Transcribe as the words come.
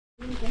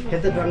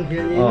Hnatlang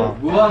kia nhỉ?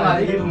 Buông à,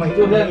 đi mày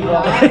chưa lên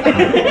rồi.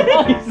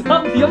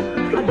 Sắp tiếp.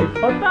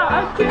 Có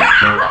ta.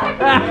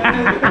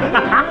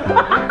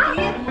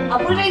 À,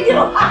 bữa nay đi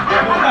rồi.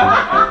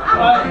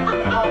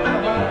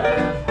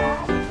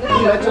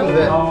 Đi lại chân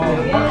về.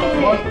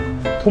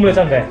 Thum lên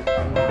chân về.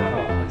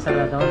 Sao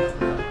là đó?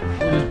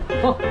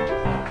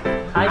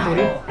 Khai bố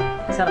đi.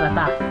 Sao là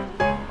ta?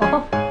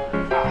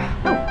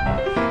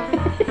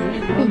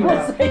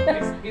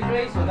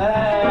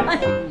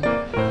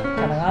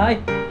 Chào ơi.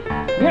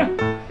 Nha.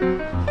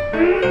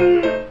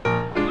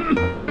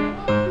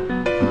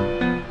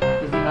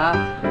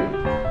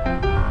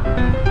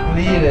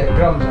 Đi để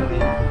gram chân đi.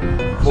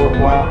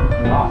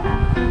 4.1.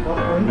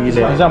 Đi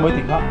lên ra mới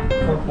tỉnh đó.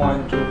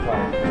 4.25.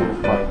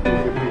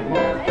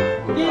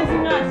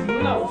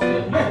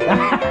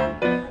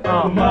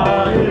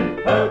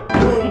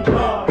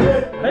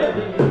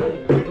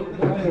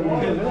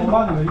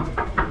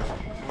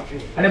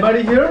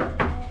 Anybody here?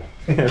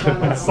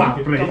 Sắp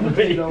rồi.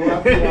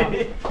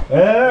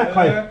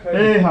 Khai.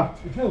 Ha.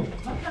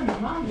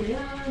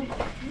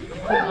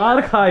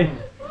 Khai.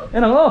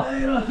 Em nào ngô?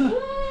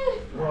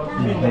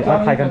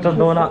 Khai cần chân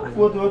đôn ạ.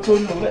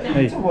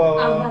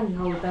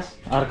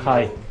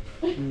 Khai.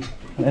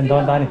 Em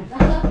đôn ta nè.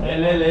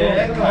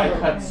 Lê, khai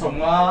khật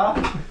súng á.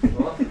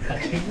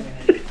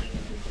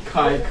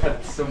 Khai khật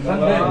súng á.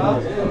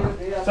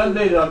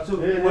 Sunday làm chút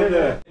quên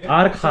rồi.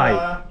 Khai.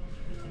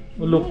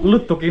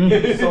 Lút tục in.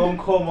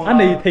 Anh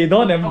này thầy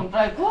đôn em.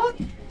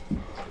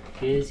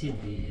 Cái gì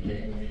đi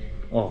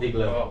Ồ. Đi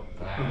rồi.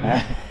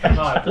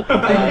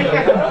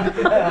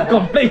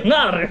 Komplain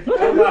nga rin.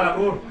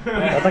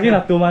 Taki na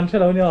tuman siya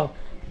daw niyo.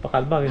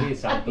 Pakalbag.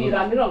 At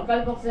tira mi ron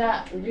kalbok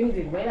sa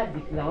ring may la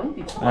diklaon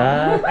di.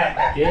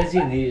 cái gì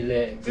đi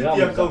lệ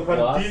Tiêm cầu phần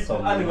tít,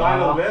 ăn gói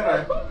lẩu bé này.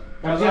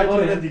 Cảm giác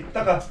tôi là thịt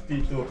tắc à, thịt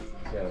tuột.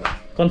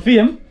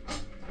 Confirm?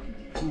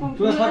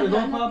 Tôi phát được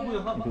không?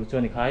ดูชว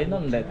นอีกครั้งนั่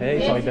นแหละเท่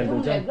ซอยเดินดู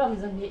จัง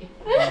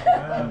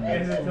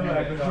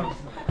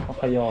เขา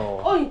ขยอ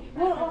Ôi,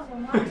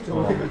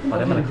 พอไ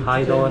ด้มันคลาย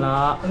โดนนะ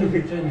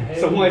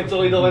Sống ngoài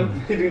trôi thôi.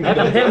 ไอ้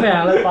ตังเท่แม่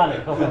เลยป้าเลย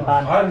เขาเป็นตา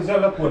ล À thì sao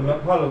là cuốn nó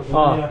hoa lẩu cuốn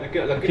nha.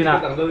 Là cái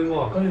tặng tôi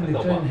mua.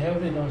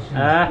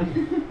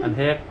 อันเ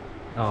ทก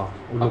อ๋อ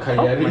À khai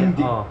nhà đi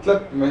rất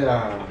mới là.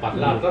 Bắt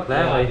làm rất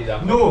là gì đó.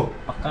 Nu.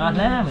 ปากกาแ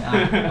น่ไม่อ่ะ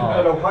อ๋อ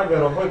Đầu khoai về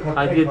đầu khoai khát. ไ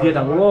อเดีย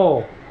ต่างโลก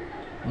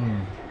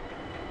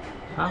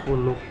ฮะคุณ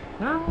ลูก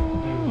งั้ง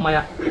ไม่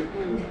อ่ะ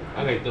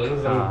Anh ngày tới nó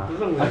rằng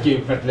À kìm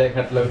phật lệ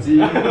khật làm gì?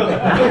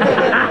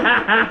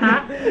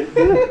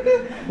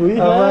 อุ้ย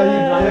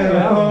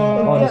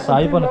อ๋อใส่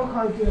ปน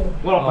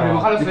Mua lọc phải mà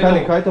khai Đi nó khai xây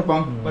này khai thôi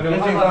bằng. Mà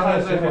đừng khai ra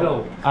khai xây phải đâu.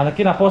 อันนั้น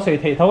กินอ่ะพอใส่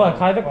เทเท่ากัน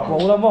คลายแบบโง่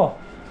แล้วมั้ง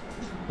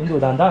อินดู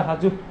ดันได้ฮะ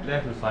จู Đây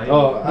thử xây.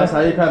 À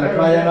sai khai này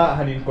khai là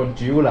hành in con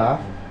chiếu là.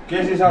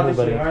 Kia thì sao ดู thì บ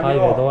chỉ ริ hai คลาย đi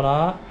ไป đó. โดนะ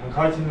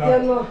Khai chín là.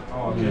 Yan mo.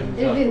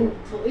 Kia.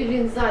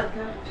 Ilin sad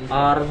ka. อ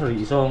าร์ห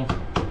รี่ซอง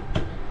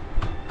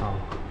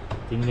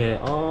จริงเหรอ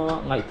อ๋อ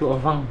ไงตัว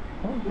ฟัง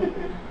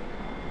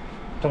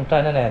จงใจ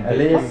นั่นแหละ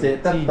Lê sẽ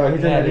tắt tỏi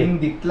cho nên ring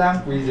địch lang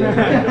quý giờ.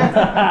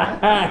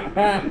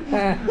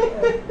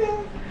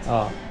 อ๋อ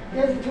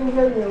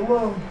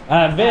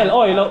เวล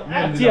อ้อยแล้ว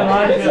เจียงไง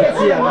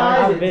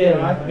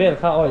เวล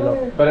ข้าอ้อยแล้ว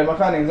Pada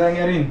makan yang saya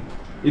ngerin.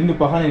 Ini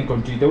pahan yang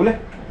kunci tahu le.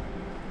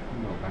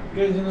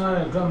 Kia thì ngay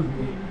gam.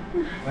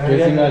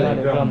 Kesingal.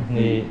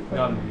 นี่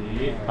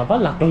apa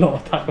หลักโล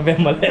ทักเป็น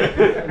มาเลย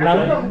นั่ง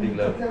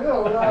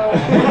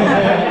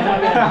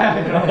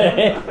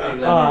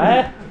อ๋อ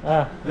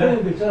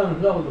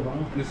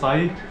Đi xây.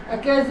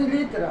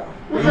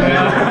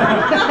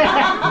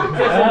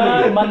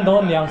มันโด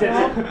นยัง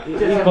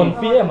คนเ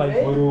ปี้ยมัน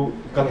Baru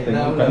kata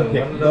bukan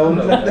hek daun.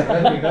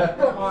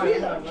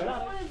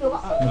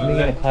 นี่ไ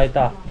งใครต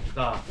า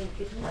Đó.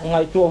 ไง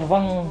ตัวฟั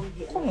ง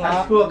งา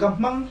Tua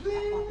gampang.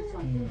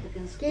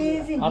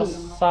 อาร์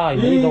ไซน์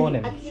นี่โดนเ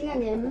นี่ย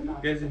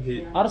Cái gì thì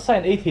อาร์ไซ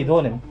น์ไอ้ที่โด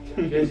นเนี่ย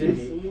cái gì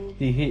thì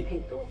ที่ฮิ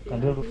กัน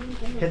เรื่อง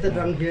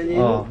Hnatlang kia nhỉ?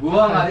 อ๋อ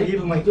Buông à, đi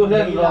mày chưa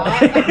lên rồi.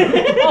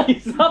 ไอ้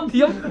ซ้ำเที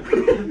ยม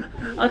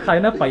อันขาย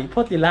น่ะไปพ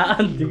อติละอั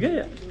นจริง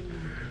อ่ะ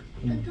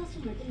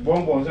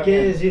Bong bong ra.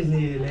 Kia gì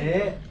nhỉ lệ?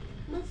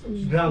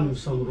 Gram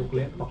song ruk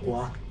lệ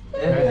pakwa.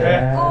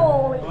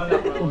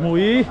 หุ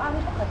ย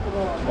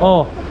อ๋อ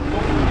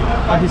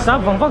อันที่ซับ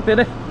ฟังฟังเตะ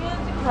เลย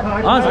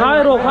อ่ะขาย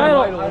โร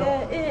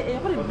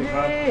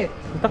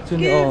ตักชุน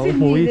อ๋อ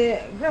หุย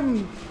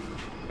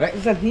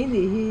Giật hí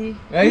đi hi.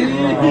 Ấy.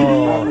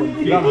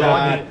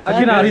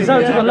 Akina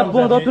result chu kan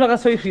lapong do tula ka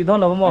soi khri don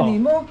lo mo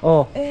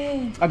oh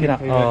akina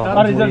oh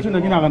À result chúng nó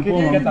cái nào cần cuốn.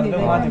 Cái tặng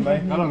tôi mua thì mấy.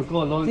 Nó là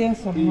cô luôn. Tiếng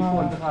sầm Đi mà.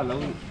 cuốn rất là lâu.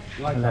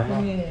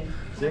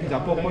 Sẽ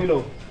giảm bốc mấy lô.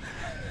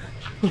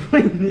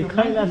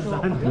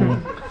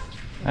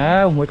 อ้า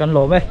วหวยกันโหล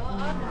ไหม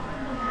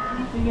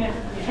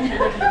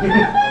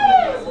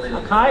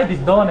คล้ายติ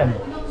ดโดนเนี่ย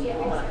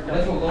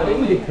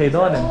ติดเทโด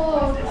นเนี่ย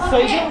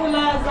Soi cho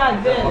mula sad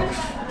ve.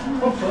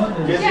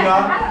 Kia thì là.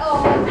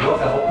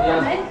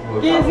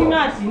 Kia si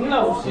nga xin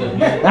lẩu.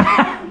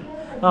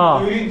 อ๋อ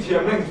Tôi đi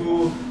chiếm đánh dù.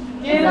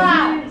 Kia si.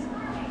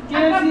 Kia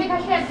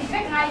si.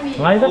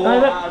 ไงสักไง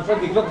สัก Phát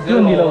đi gốc จุ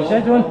นดีเราใช่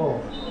จุน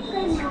Kia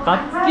cắt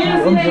Kia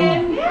gì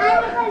nè?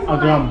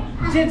 gram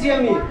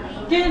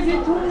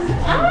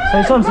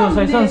xây son su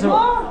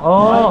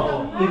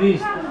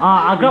Iris.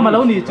 gram mà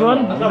lâu nỉ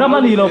chuan gram mà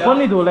nỉ lâu con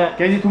nỉ đủ lệ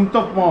cái gì thùng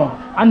tốc mò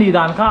anh nỉ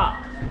đàn khá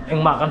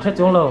anh mặc ăn xét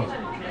chuông lâu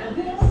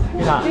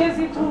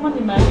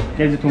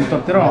cái gì thùng tốc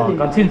thế rồi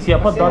กันชิ้นเสีย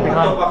พอดดอนไปค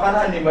รับ Tốc vào khăn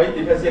hai nghìn mấy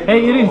thì phải xiết. เฮ้ย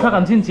อีรินข้ากั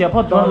นชิ้นเสียพ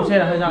อดดอนไม่ใ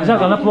ช่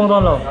กันรับพวงดอ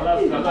นเหรอ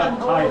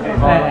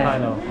ใช่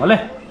เหรอเอาเลย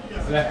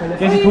เ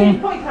กจิทุ่ม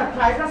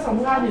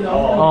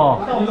อ๋อ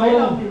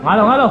งั้น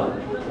เหรอ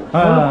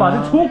ป่า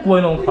ที่ชุ่มป่วย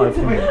ลง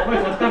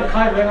ข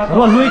าย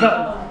ร้อนลุย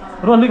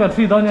กันฟ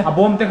รีตอนนี้ à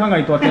bom thế khang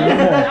ngày tuột thế rồi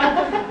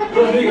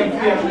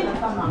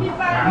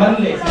มัน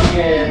เหล็กสิแก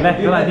เลยเ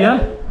ท่าไหร่เดียว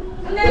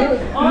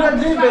มัน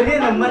รีบไปเรียน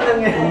มันยัง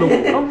ไง ลุก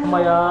มา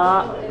ya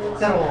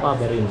ป้าเ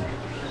บริน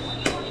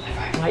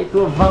ไงตั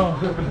วฟัง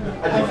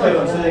Anh chỉ phải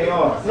làm sao đấy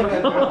không?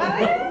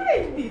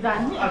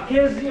 เค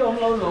ซี่ของ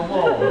เราหลงอ๋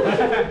อ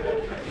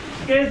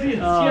เคซี่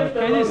เสียบเ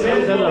สียบ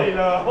เลยเห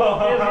รอเ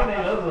คซี่ใน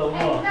เราหลง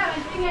อ๋อ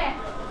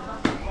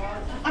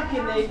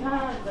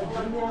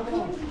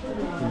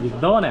หยิบ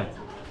โดนเนี่ย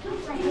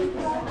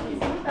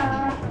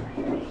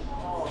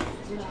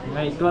ไง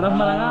ตัวนั้น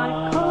มาไง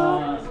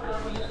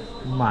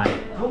ไม่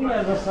Không là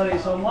sari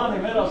somma thì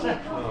mới đâu sẽ.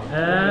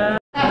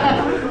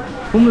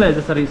 คุ้มเลยจ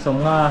ะสริสง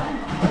อ่ะ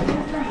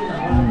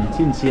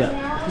ชิ้นเชีย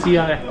เชีย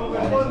ไง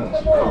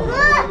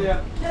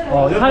อ๋อ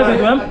ใช่ไป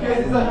ด้วยมั้ย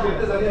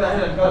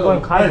ก่อน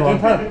ขายก่อน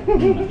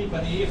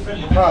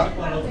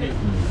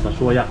มา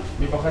ช่วยอ่ะ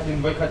Mình có khăn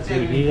với khăn ที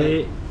trên. นี้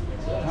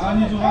아니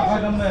좀 아까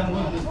전에 한 번.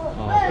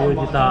 อ๋อคุย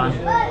ที่ตา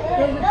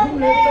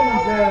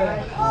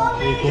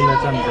คุย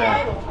จันเจ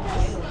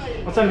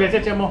어떤 왜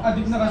제제 뭐. 아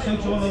닉나가 서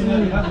좋은 놈이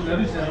한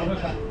내리세요.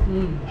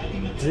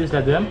นี่ใช่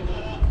ด้วยมั้ย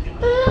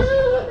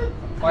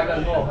Quay gần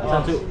vô. จั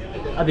นจุ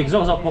อดีต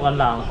zockพวกกัน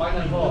หลัง Quay gần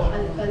vô.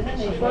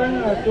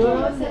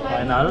 ไป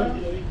นั้น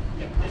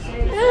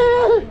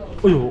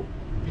อุ้ย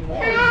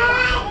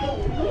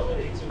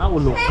อุ่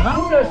นลุกนะ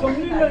คุ้มเลยสม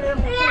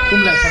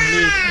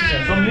ลี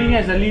Somli nghe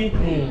giờ ly.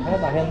 ให้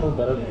ตาเห็นมึงแ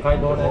ต่ใคร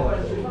โดนเลย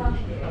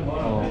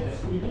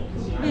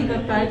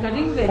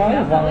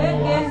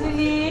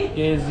เก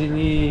ซิ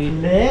ลี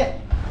เละ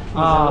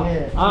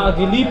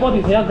กิลีปอ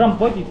ติเทลกรัม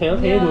ปอติเทล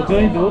เทดูเจอ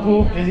ดูทู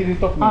cái gì đi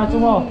tốc จุ๊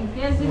มเก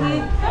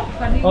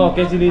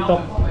ซิลีต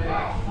บ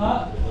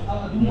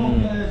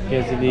เก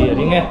ซิลีอะไ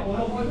รเงี้ย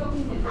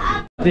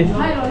ดิ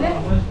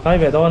ใคร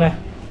ไปโดนเนี่ย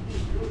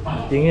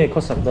ยิงไอ้ข้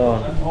อสับโดน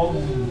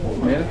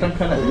Mấy nó trong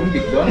khăn là đúng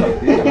địch đó nổi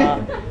tiếng.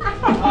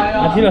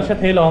 อันที่เราใช้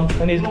เทลอม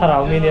อันนี้ถ้าเรา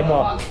มีเนี่ยหม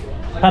ด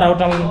ถ้าเรา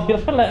จำที่เร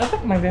าใช้อะไรสั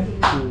กมันเป็น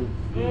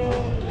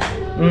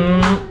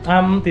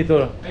ติดตัว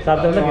สาม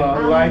ตัวแล้วกัน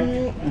ไ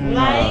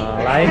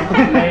ลค์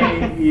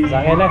สั่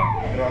งไงเลย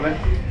Rồi lên.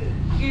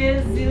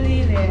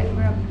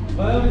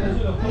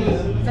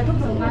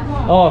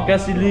 อ๋อแก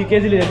ซิลี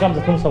กรัมจ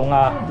ะทุ่งสง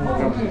า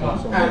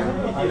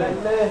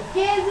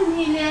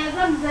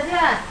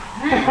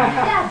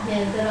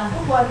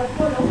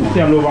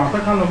tiệm lùa vàng tất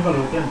cả lùm cả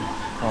lùa tiền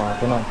อ๋อ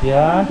ตัวหน่อยเพี้ย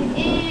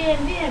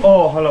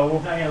oh hello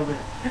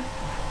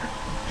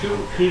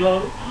 2 kilo.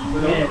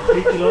 Yeah,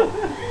 3 kilo.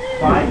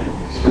 5.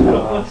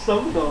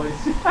 Sống rồi.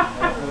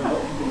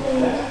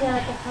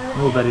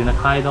 นูบริณ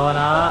คายดอ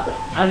นะ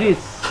อาริส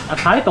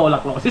ขายตัวหลั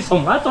กหล่อที่ส่ง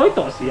มาจ่อย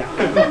ตัวเสีย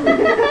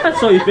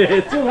สวยเบ็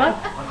ดจุ๊งอ่ะ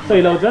สวย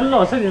เราจนหล่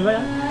อใช่ไหม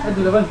อันดู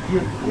แล้วมัน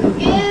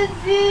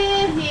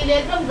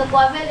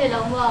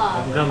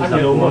กรัมส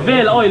โลมาเว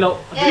ลอ้อยเรา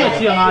เ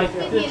ชี่ยงไง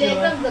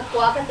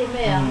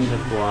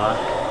กว่า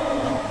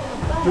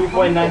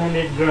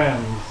 2.900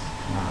 grams.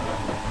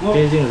 จ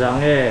ริงจัง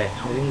เอ้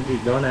จริงดี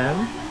ดอนะ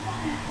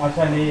ở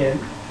trên này em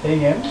thấy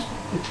em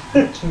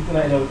cái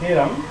này đầu tiên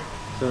lắm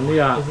ส่วนนี้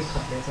อ่ะ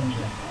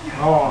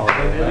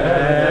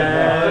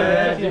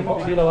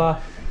ที่เราว่า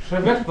sẽ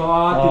vết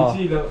vào tiền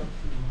chi là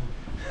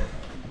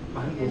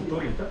bán của tôi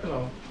thì chắc là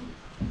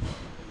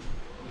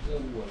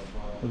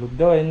ลูก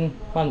เดิน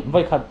มันไว้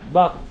ขัด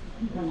บัก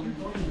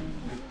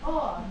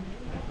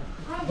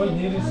vậy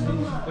như thế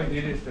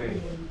này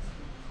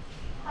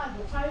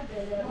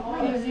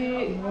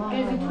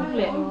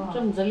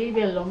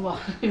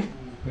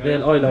เรียน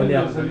อ้อยเราเนี่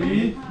ย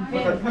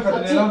phải khẩn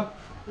này lắm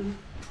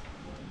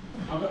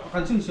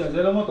khẩn chỉnh sửa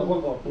dây lắm mà tao có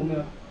cũng nè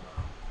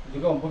chỉ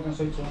có một con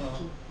xoay xuống là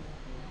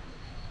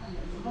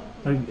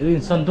เรีย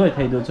นส้นด้วยไท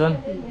ยดูจน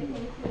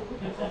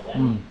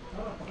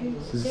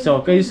จอ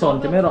cây sòn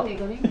จะไม่หรอก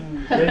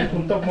đây là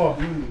thùng tốc mò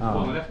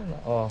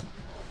อ๋อ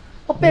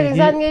เป็น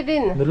สันไงดิ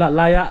น ดูละ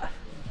ลายอะ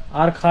อ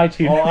าร์คาย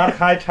ชิน Ồ, ăn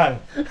khai Chhang.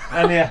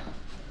 Anh nè.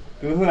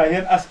 Cứ hôm nay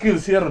hết skill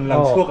xia rồi làm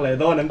suốt lại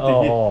đó nắm tí.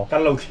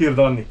 Căn lầu thiệt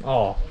đó nè. อ๋อ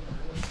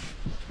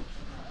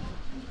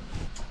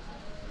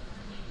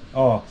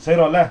Ồ, xây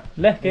rồi nè.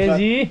 เละเก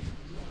จี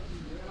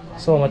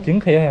โซมาถึง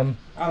เขียงแฮม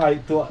À này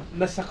tụi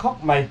nó sẽ khóc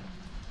mày.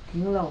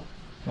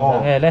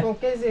 ไงเละ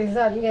cái gì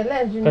สันไงแล่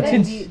น ก็ชิ้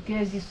น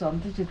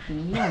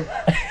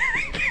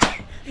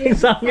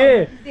สั่งเงี้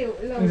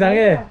สั่งเ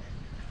งี้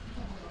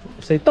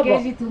ใส่ต๊บหรอ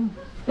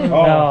Ồ,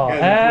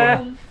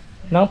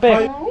 น้องเป็ก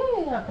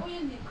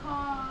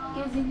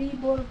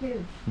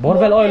บอล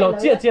เวลอ้อยเรา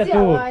เจี๊ย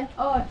ตู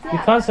อี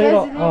กครั้งใส่หร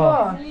ออ๋อ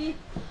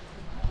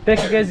Tek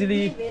cái gì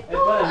đi?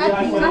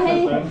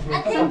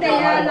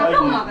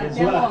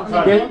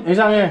 Cái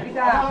sao nghe?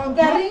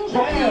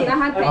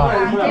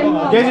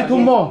 Cái gì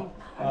thum mò?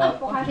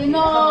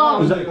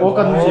 Ô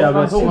cần gì à?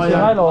 Về thum hay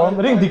à?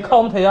 Ring thì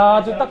không thấy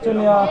à? Chú tắc chú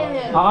nè.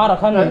 À đã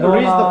khăn rồi.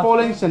 Read the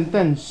following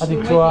sentence. À thì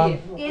chua.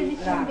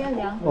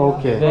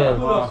 Okay.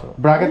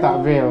 Bracket at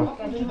veil.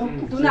 Cái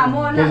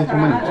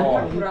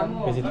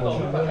gì thum?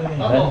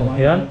 Đấy,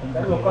 hiền.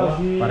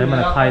 Và đây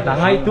mà thầy ta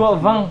ngay tua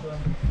văng.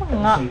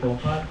 Ngạ.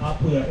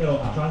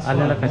 Anh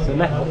này là cái sự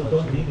này.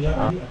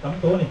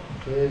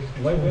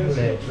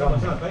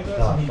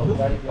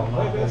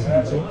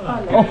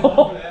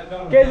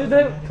 Cái gì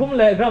thế? Thum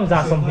lệ gram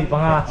giả sầm thị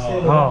bằng à?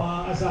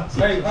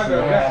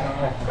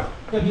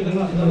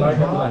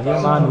 Là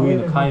mà nuôi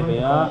được khai về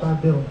á.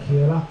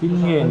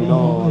 Kinh nghiệm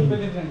rồi.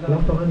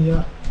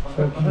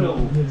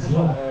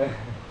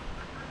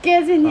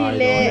 Cái gì nhỉ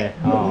lệ?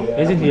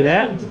 Cái gì nhỉ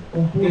lệ?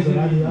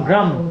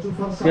 Gram.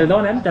 Giờ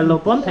đó em trả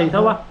lộc vốn thầy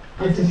thôi à?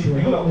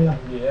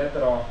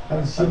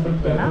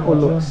 Cô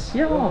lục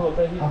xíu.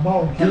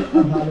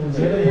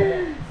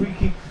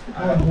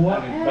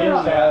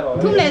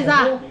 Thum lệ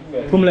giả.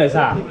 Thum lệ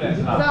giả.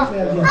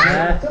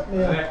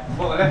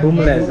 Thum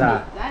lệ giả.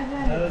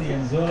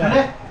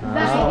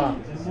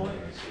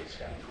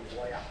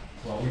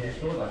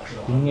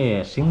 Kinh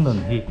nghiệm sinh nền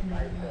hi.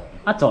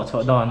 À chỗ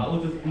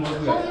đòn.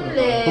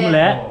 Thum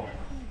lệ.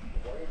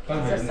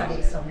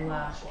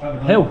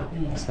 Heo,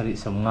 sari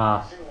som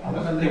nga.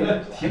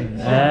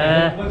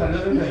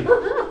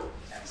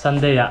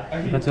 Sunday à,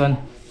 cái chuyện.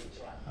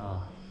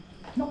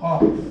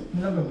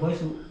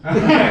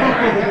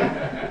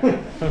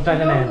 Trong trai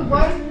cái này.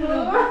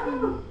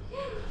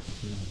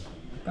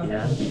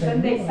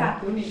 Sunday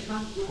sạc của mình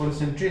không?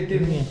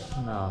 Concentrated.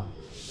 Nào.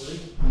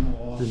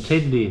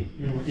 Concentrate đi.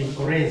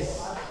 Encourage.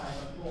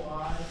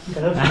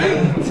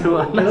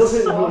 Chua.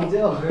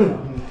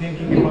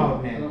 Thinking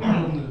about man.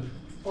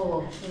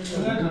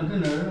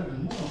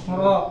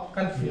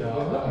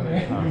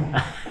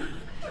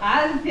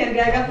 Phiền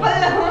gà gặp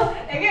phân lắm.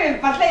 Cái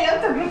bắt tay lắm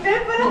thực lúc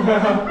tết phân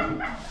lắm.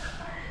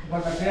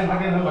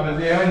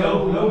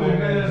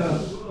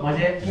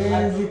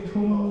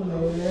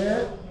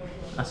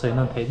 À sợi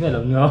nó thấy mày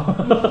lắm nhau.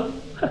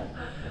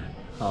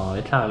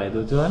 Ít thằng lại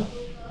tôi chuan.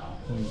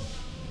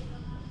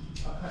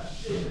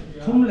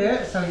 Thum lệ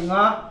sari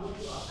nga.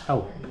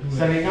 Hậu.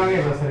 Sari nga nghe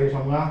là sari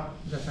som nga.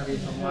 Sari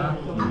som nga.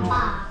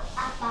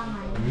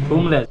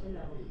 Thum lệ.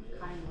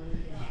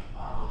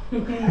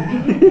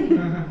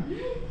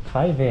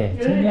 Khai về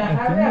chứ nhá anh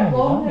cứ nghe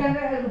đó.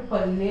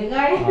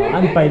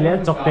 Anh phải lẽ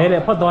chọc té lẽ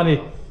phát đòn đi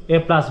A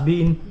plus B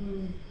in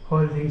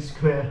Holding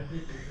square.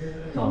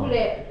 Thum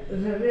lệ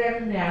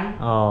nhàng.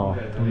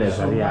 Thum lệ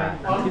giả à.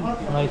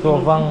 Ngày tua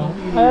văng.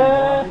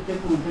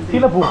 Thì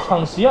là buộc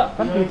Chhang xía.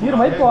 Căn cứ thì là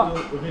mấy quả.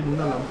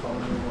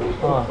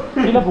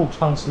 Thì là buộc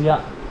Chhang xía.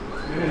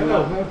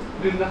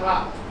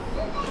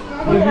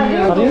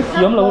 Sao đến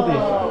kiếm lâu thì.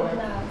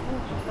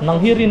 Nang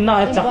hirin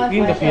na chắc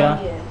in cái phía.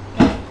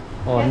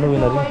 Nuôi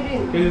là đi.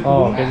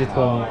 Cái gì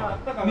thùng.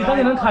 Vì tao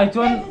thì nó khai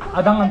chuan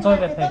đang ăn chơi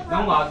cái thế.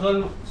 Nó ngã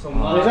chuan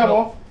sùng Lấy ra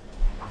bố.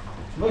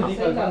 Mới đi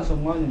khai chuan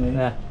sùng nga như vậy.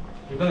 Nè.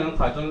 Thì nó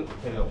khai chuan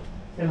thầy đâu.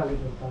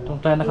 Trong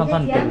trai nó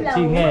khăn tiền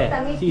chi nghe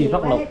chi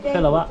phát lộc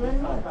thế là vậy.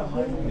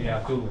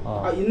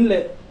 In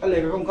lệ,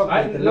 lệ cái công cấp.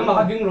 Nó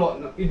mà đinh lộ,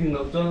 đinh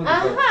lộ chuan.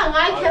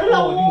 Ngay khéo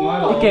lâu.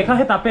 Cái kẻ khác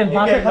hết ta bên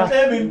hóa chết là.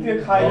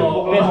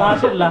 Bên hóa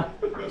chết là.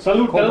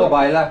 Salute. Không có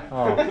bài là.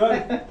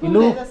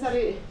 Inu.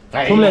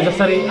 Thum lệ giật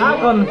sari.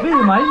 Còn phi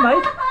mấy.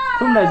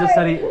 Thum lệ giật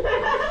sari.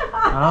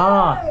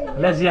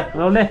 Lệ diệt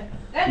đâu nè.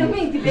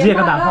 Diệt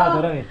cái đảng hoa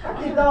tôi đây.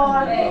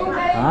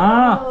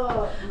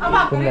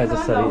 Thum lệ giật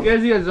sari. Cái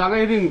gì là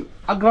cái đinh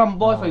gram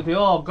boss phải thế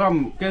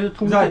gram cái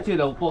thùng giải chỉ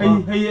đâu po.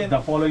 The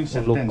following Lục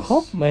sentence.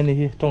 khóc mày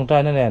này trong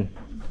trai nó nè.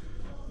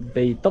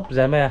 Bị tóc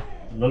ra mẹ.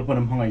 Lol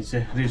panam hangai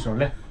se resort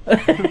le.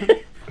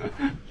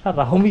 Sao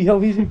cả không bị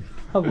gì.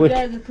 Không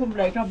quên. Thum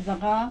lệ trong rằng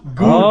á.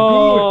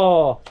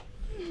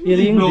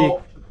 Inrinni.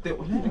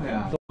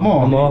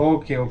 Mo.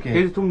 Okay.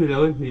 Cái thùng này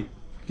rồi thì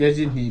Cái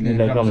gì thì Ni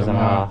lai gram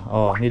zanga.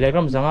 Ni lai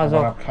gram zanga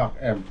zo.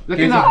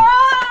 cái nào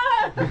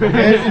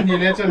Cái gì thì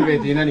lấy chân về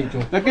thì nó đi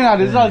chung. cái nào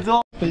để ra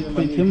cho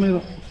Phải thêm mấy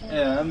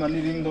mà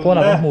đi đinh Cô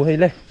nào cũng mù hay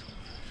lên.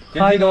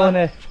 Hai đôi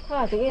này.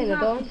 Tiếng nghe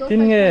là đó.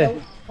 Tin nghe.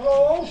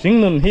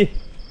 Sinh nền hi.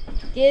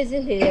 Cái gì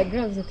thì là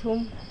gram giật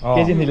thum.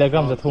 Cái gì thì lai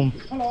gram giật thum.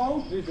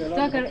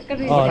 Cái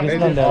gì?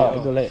 This one là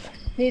cái lệ.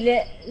 Ni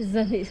lệ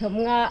dân thị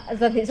sống nga,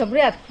 dân thị sống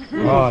riết.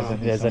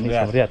 Dân thị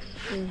sống riết.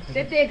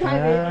 Tê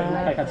khai về.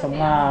 Khai cắt sống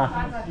nga.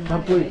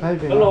 khai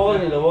về. Cái lô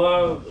này là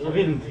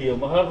rinh thiểu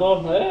mà hát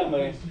đón thế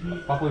mày.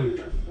 Pháp ơi,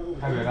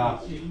 hai người ra.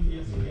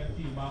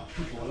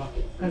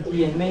 Căn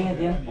tiền mấy nghe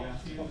tiền.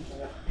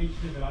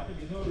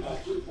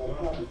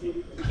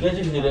 Cái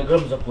gì thì để gom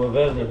giặc của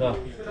vel thì sao?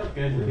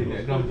 Cái gì thì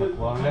để gom giặc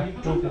của đấy.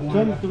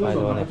 Bài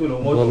đồ này.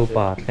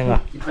 Zohlupuii thế à?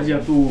 Asia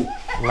tu.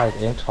 Lại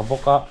tiếng chọc bốc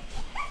á.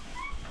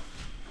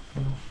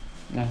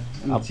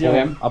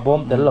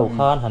 Bom đến lẩu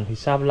khan hẳn thì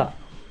sao lạ.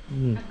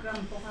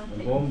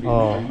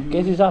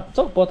 Cái gì ra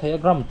chốc bỏ thấy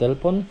gram tel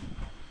pon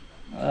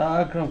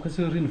Kram cái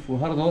sự rin phụ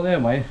har đó đấy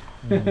mày.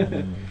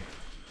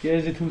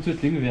 Cái gì thu chút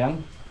lính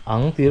vàng.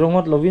 Ang tí rong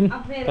ngót lovin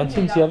kan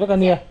chim chia với kan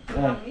nia.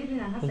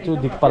 Kan chu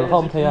dik pal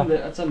khom thaya.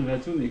 Chân về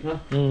chút nít ha.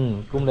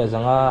 Kum le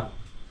zanga.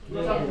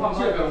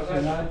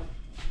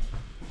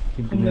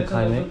 Kim pin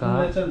khai mấy cá.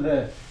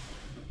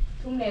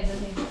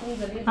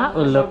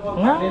 Uluk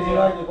nga.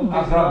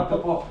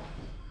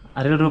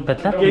 Aril ru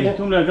petlat. Cái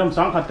thùng này cầm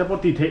sáng khát cho bớt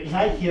thế.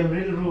 Hai kiềm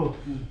ril ru.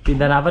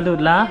 Pindah apa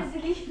dulu lah?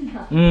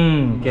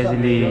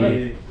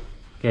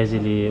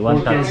 Kezili, one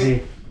touch.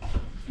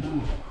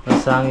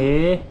 Pasang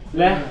ini.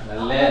 Le.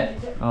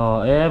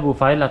 Oh, bu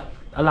file lah.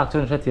 Alak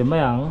cun saya tiap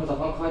mayang.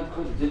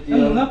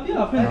 Ngapi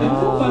apa yang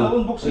itu kalau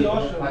untuk box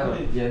los.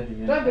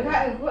 Rồi bị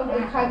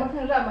khai mất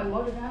thân ra mình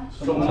mua được ha.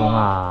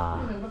 Sunga.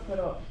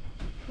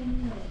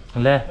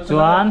 Le,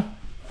 cuan.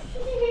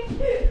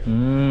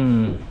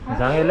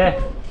 Sang ini le.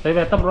 Saya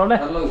betul bro le.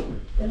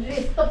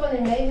 Zirtawp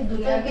này mấy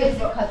đứa cái gì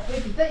khát với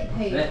cái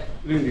gì thế.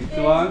 Rin đi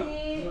chuan.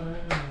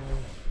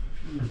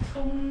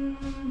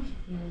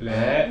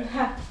 Le.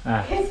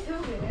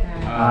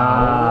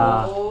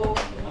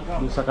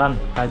 Misalkan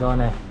kayak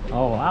done.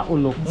 Oh,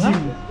 uluk.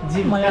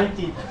 Jim maya.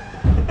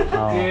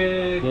 Oh,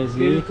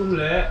 Cái cũng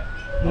le.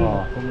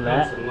 Oh, kum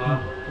le.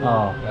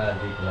 Oh.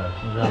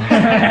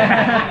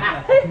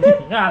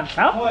 Ngan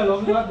sao? Thôi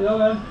lộn ra được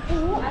em.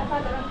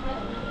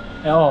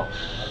 Oh.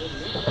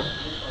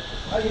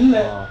 Anh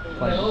le.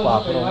 Quả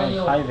pro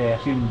khai về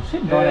phim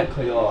xích đó này.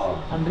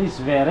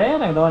 Andris về đấy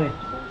này đó này.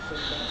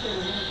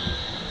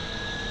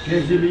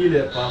 Cái gì đi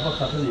le, bà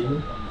phát cái gì?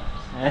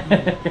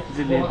 Cái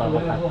gì bảo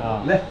bác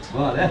Le,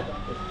 vào le.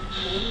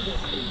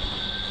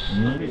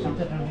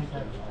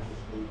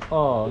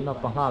 Nó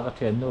bằng hai cái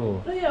thuyền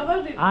nữa.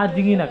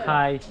 Dingin là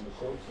khai.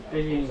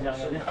 Cái gì dạng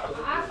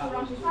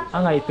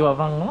này. Ngày tua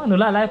vang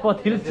nó lại có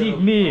thiếu chi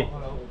mi.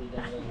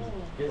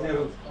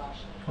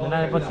 Nó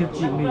lại có thiếu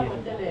chi mi.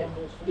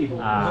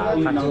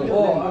 Khăn chữ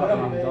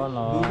đó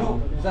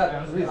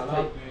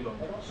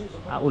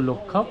là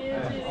uluk khóc.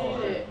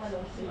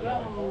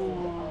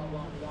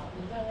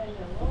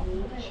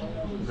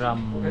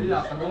 Ram.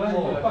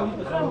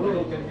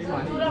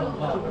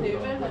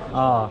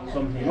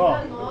 Sầm thì bỏ.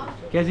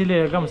 Cái gì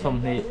là gam sầm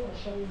thì.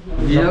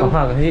 Nó bằng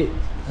hai cái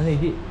anh ấy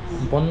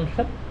bốn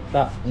rất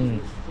đã.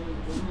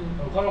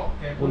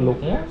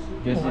 Uluk nhá.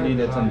 Cái gì đi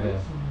le chân về.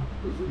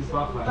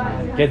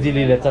 Cái gì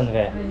đi le chân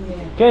về.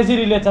 Cái gì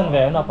đi le chân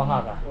về nó bằng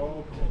hai cả.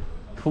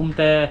 Thum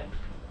te.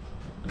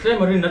 Thế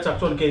mà rin đã chặt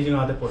chọn cái gì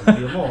ngã để bỏ đi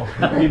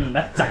mà. Rin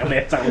đã chặt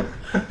lẹ chặt.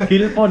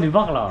 Kill phone đi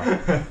bắc là.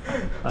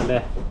 Đây.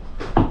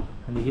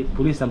 Anh đi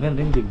police làm hết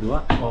rin dịch nữa.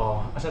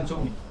 Asan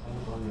chung.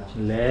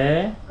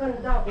 Le.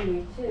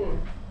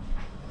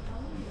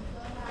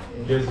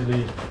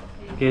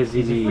 Cái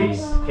gì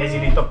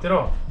đi top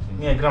tiro.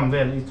 Nghe gram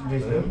về đi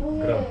gram.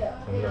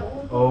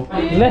 Oh.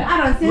 Le.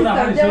 Anh xin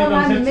sớm cho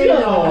anh mình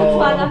rồi.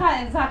 Qua nó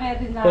phải ra cái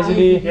gì nào. Cái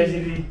gì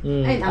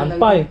anh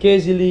bay cái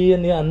gì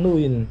anh anh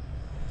nuin.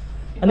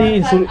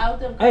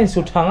 Anh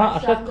sụt thằng á,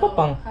 sẽ khóc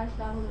bằng.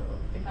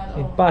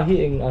 Anh ba hi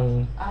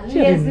anh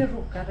Cái gì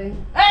rụt cả rin.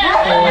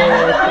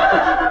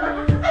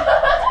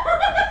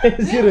 Cái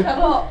gì rụt.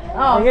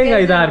 Anh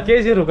ngày đàn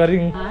cái gì rụt cả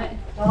rin.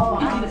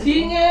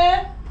 Chi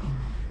nhé.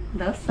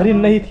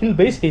 Rin này thì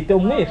bấy gì tôi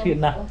nghe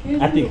chuyện nào.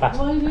 Ati khá.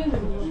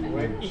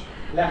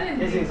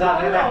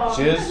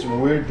 Just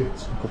weird.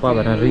 Có ba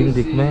bạn rin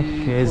dik me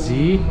cái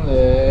gì.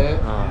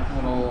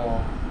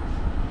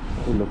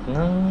 Uluk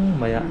ngang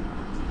maya.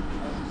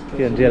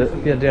 Tiền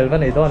rìa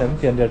vấn này to này,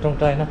 tiền rìa trong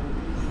trai nó.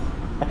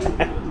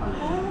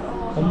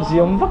 Ông gì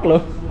ông vắt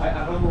luôn.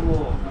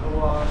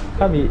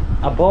 Khá bị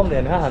bom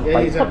này nó hẳn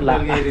phải phất lạ.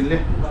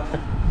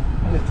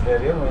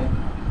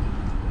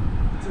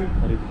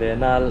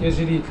 Renal. Cái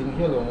gì đi tính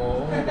hiểu rồi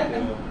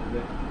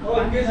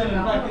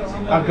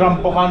mà.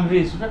 Gram pokan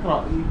ris rất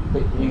rõ.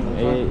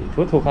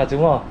 Thủ thuộc hả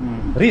chúng không?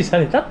 Ris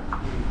hay chắc.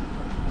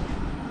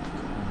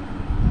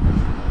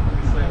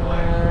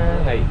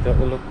 Ngày tôi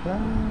lúc đó.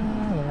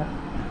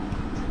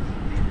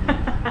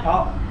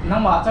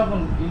 Nang mà chắc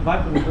còn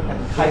invite mình được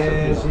Cái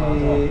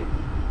gì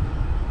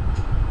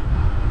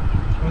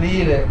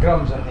ly le,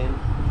 gram chân đi.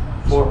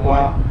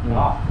 4.1.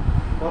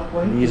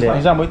 Đi lên.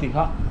 Anh ra mới tỉnh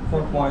khác.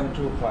 4.25.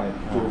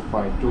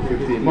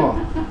 250 more.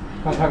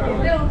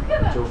 250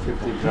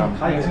 gram.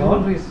 Khai cái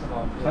ngon ris.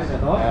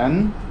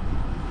 And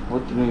what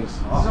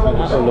drinks?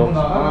 Uluk.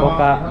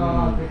 Boka.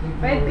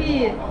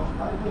 Baby.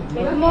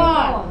 Come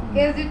on.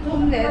 Cái gì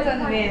thum để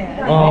chân về.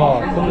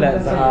 Không lẽ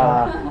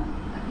ra.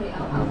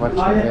 What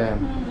them?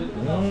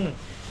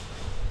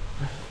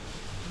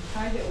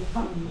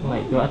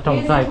 Mày tôi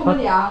trong dài phất.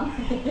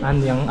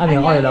 Ăn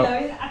những oi đâu.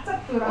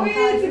 Ui,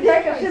 chị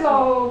thấy cái gì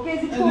đâu, cái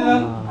gì thum.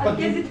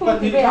 Cái gì thum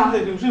thì về à?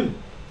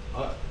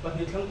 Bạn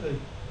thì thắng thì.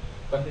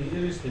 Bạn thì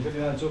iris thì cái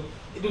nào chụp.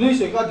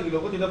 Indonesia có thì nó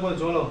có thì nó bao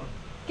nhiêu rồi.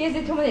 Cái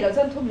gì thum thì đâu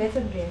chân thum lấy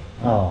chân về.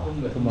 Thum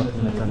mà chân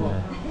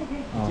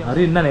này.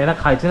 Rin này nó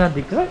khai chân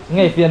đi cái.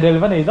 Ngay phiền đều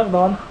vấn này rất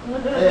đón.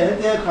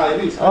 Khai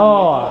đi.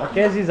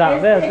 Cái gì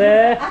dạng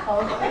thế?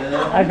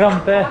 Gram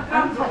thế.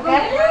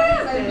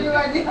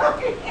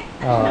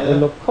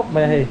 Lúc khóc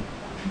mày hay.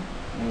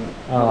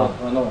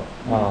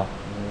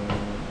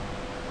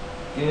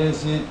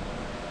 Kesi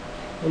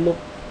Look.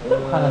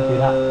 Khana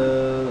tira.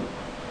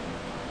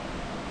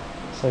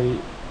 Say.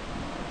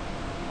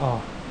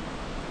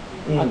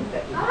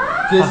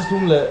 Kesi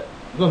thum le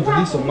gon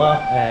thali somma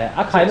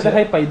khai nó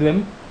thấy bay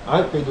đuếm.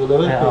 ai pe do le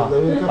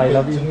bay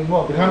la bi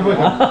mo pe khan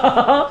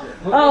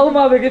bo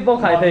mà về cái bao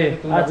khai thì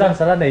chẳng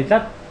sao này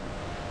chắc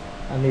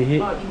anh này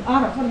hi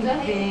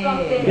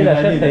cái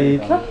là sẽ thấy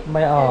chắc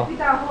mày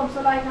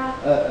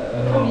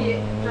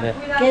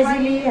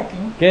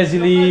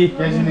Kezili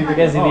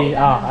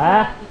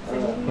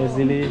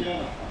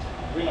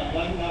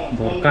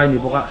bộ cây này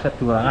bộ các sẽ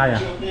tua ngay à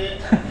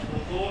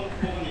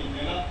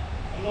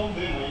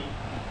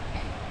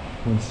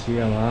mình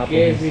xia mà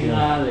Kezili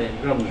le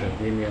gram giật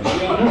đi nè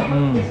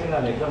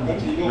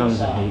gram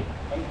giật đi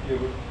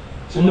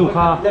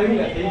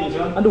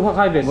anh đủ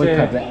khai về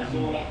xe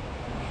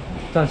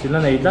chẳng chỉ là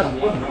này chắc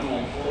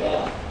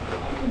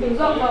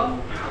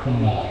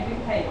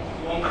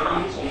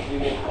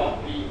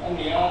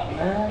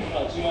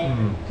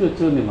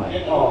chưa này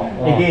mày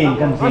again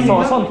kan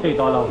sò son thầy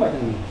đó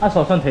là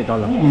sò son thầy đó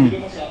là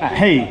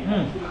hey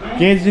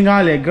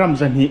Kezili le gram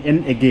zan hi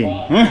and again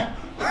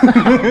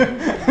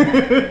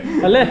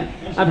lên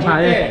ăn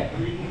phải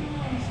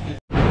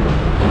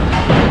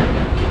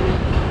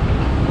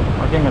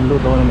cái ngành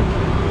lụt đó này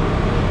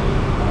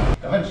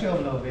Kawan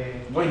siom lo về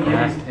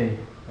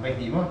về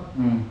tí mo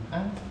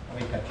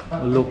về cắt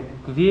lục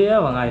vía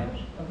vào ngày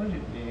apa je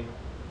về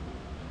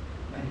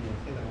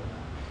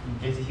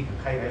cái gì cái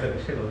khai cái là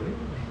cái rồi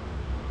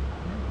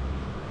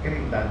cái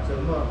đàn sớm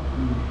mo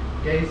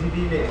cái gì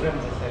đi để làm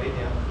sao đấy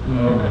nhá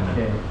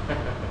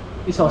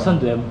cái sò son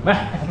tụi em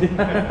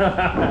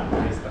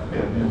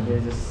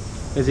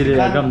cái gì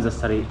là gam rất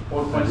sari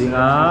gì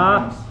ngà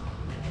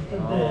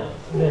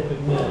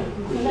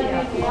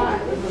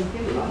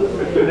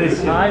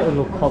sai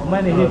lục khop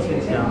mấy này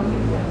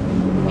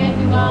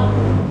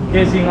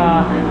cái gì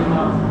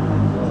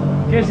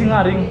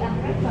ngà ring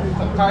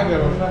khai về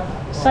rồi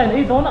sai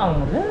này đó nó ăn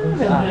đấy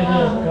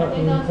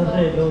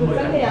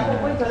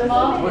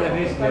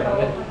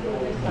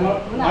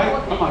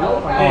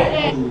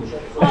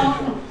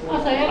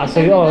à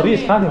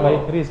ris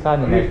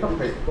khan này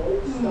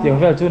tiếng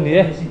về chút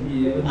ní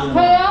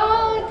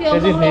cái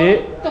gì ní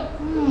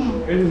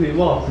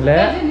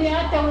lẽ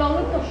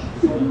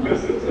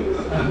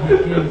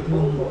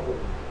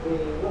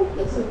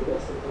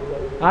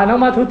nó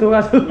mà thu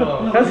à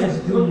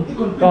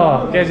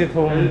có cái gì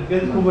thùng cái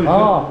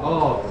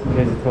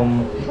gì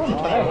thùng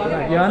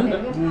yến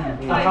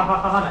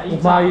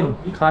mai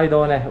khai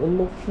đồ này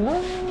lúc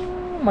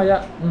mà ya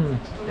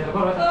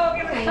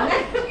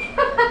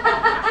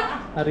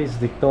aris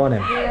dicto này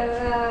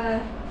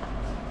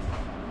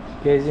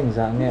cái gì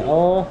dạng này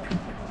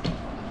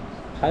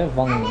khai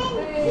vòng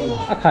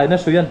khai nó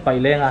suy bay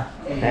lên à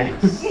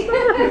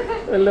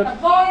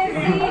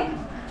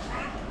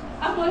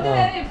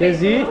cái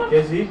gì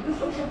cái gì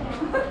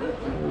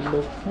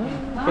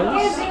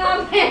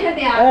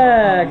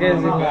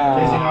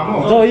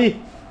rồi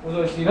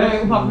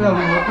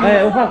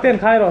upak tiền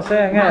khai rồi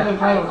xe nghe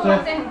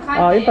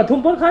in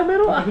Ṭhumvawr khai mấy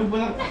rồi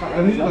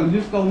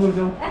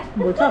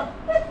bộ chắc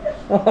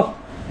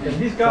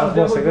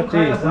bộ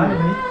secretary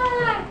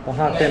có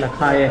hai tên là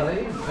khai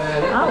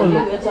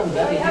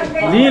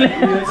lý lên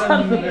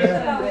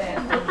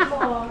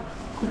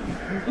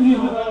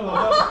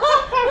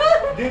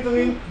đi tôi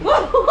in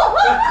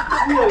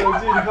nhiều lần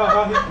gì thì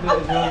không để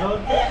cho nó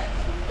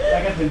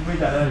cái tiền quy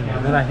trả lời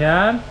đây là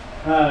nhá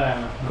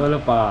có là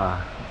bà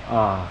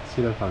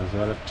xin được phản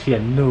rồi là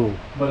thiền nụ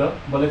bờ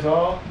lấy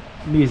cho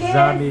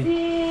mizami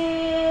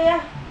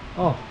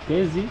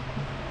cái gì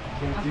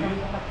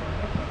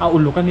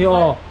lục cái này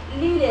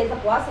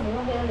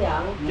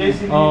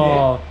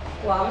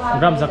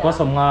gram giặc quá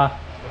sống nga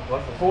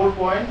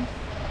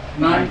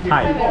 4.9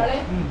 khai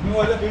nhưng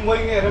mà phim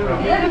quay nghe đó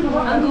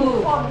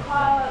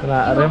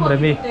là rem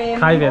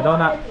khai về đó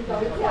nè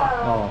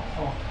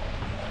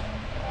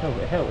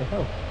heo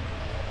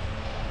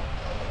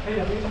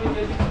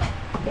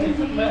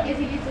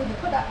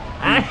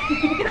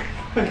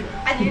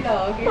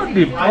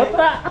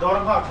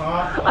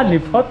anh đi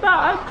phốt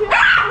á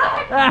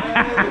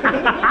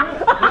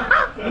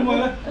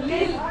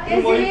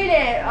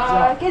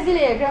cái gì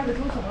để gram được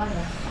thu sống anh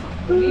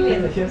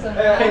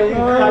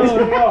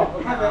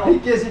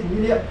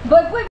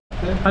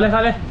khai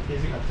lên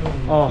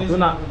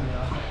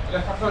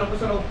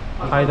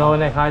tôi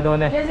nè khai đồ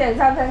này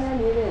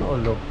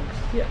lục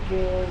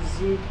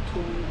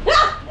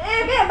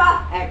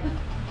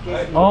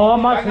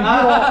mà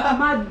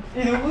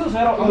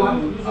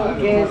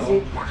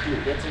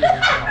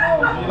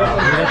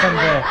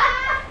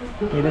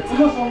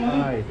chúng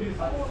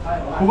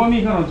Kuba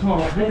mi kan cho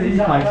cái gì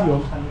phải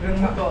chịu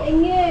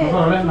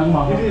nó lên nắng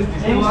mỏng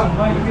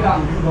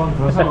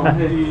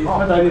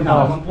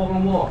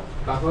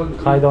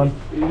khai đòn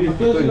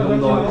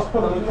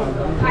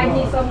khai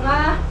gì xong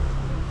á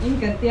in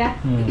cần tia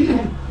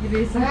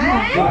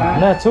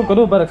nè chụp cái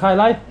đồ bật khai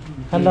lại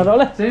Hắn đã đó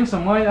đấy. Xem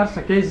xong rồi ăn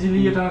sake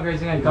zili trong cái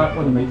ngày cả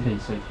con mấy thầy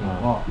sấy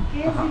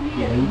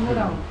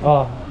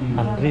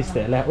Ăn rít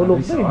để lại ô lục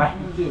đấy mà.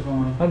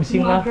 Mình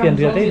xin là phiền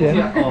rửa thế đấy.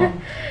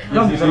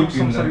 Dòng gì xong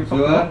sấy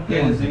Chưa,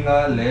 cái gì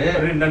ngà lệ.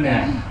 rin đó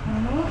nè.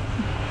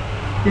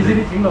 Cái gì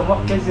đi chính là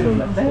cái gì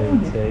là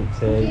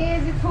Chơi. Cái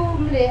gì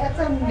thum lệ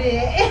chân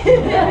bể.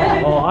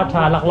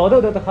 Thà lạc lối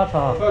đâu ta khát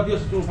thà.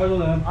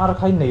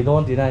 Khai này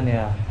đón thì đây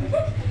nè.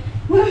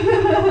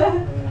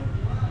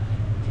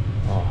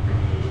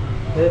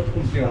 Hết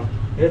thùng tiền.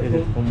 Hết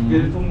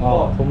thùng.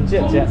 Thùng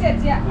chết.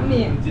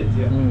 Mì.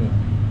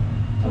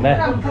 Đây.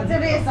 Thật ra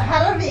đây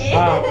Sahara bể.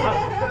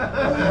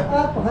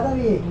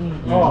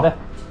 Đây.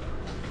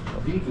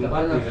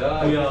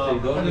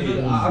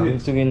 Cái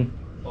Sungin.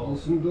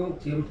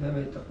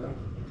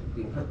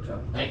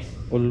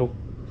 Uluk.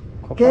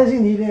 Cái gì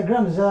này là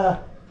gram ra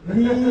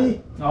đi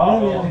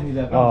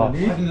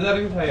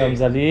Gram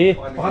zali.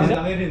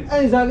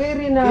 anh ra cái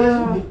gì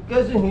nào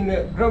Cái gì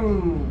này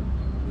gram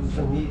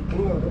gì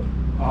cũng được.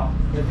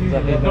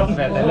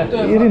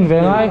 Irin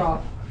về ngay.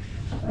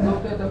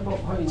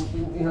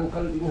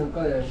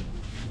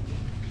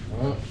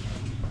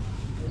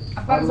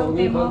 Apa som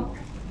temo?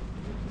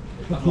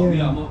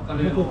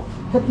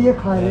 cái tia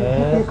khai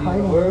này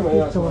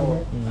cho này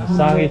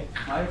Sang đi.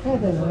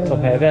 Chụp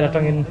hệ về là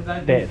trong in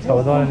để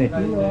chầu thôi này.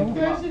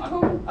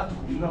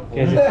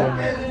 Cái gì cũng.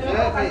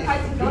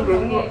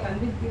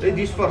 Đây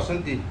this person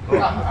đi.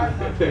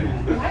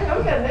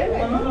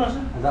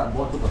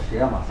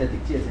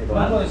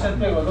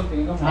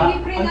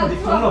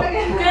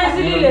 Cái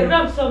gì lệ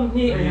ram som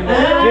hi?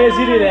 Cái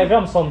gì để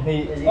gram som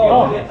hi?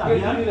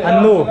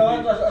 Anh nu.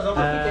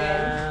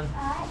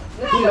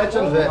 Thu lại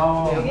chân về.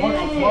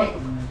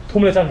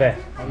 Thum lên chân về.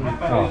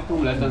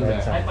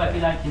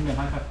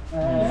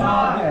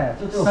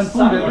 Săn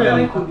phun để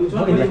về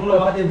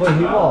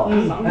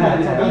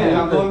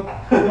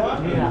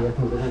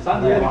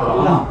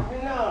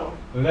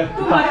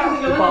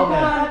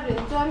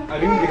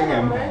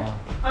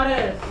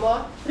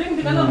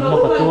Một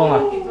bát tuông à?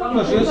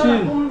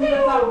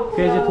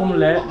 Cái gì thum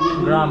lệ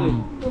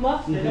gram.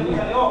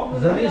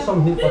 zali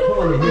som hi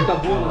pathum này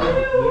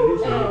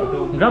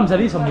Gram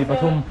zali som hi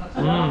pathum.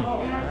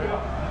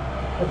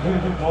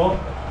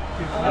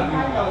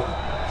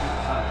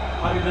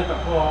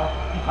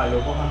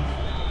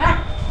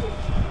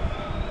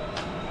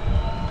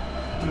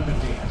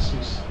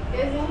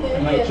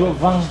 Mày chua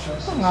văng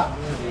ngạ.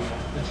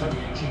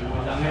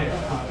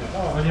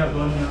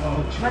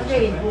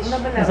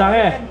 Sao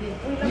nghe?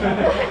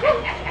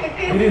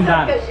 Irin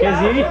dan. Cái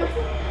gì?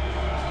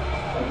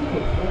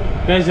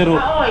 Cái gì rồi?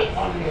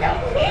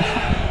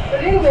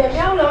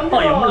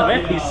 Ôi, em là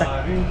bé thì sạch.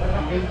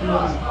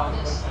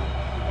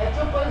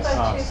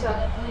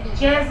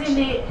 Cái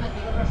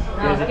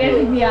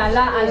gì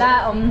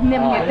ala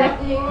nem nghe thế.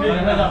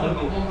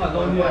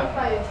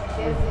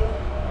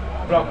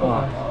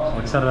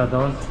 Magsara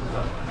doon.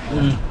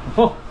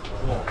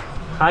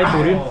 Khai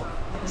turin.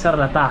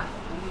 Sarlata.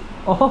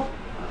 Oh.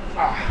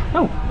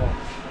 No.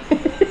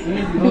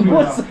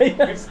 Bosay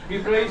na.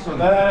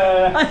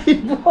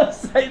 Ay,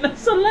 bosay na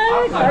sa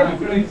leg.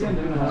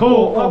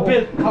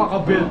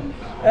 Kakabit.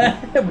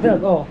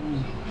 Belt, oh.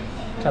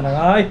 Sana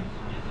nga ay.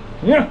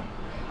 Yeah.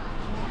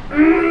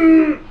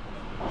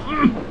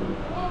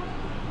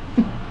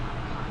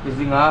 Cái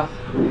gì ngà?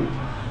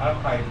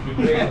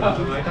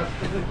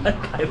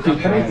 Khai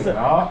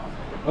turin.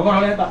 nó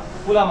còn lên ta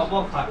pula mà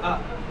bóc phải à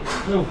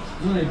du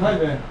này thay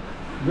về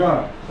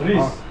giờ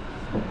ris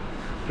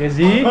Cái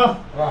gì?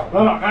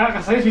 Đó là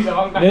cái sấy gì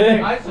đó. Đi.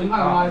 ai sướng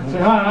hàng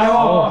Sấy hàng ai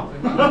không?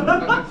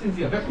 xin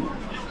diệt đấy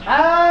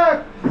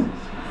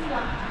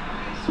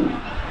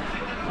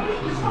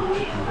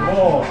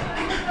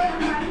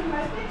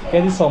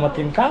Cái gì sổ mà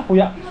tìm cá phụ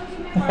ạ?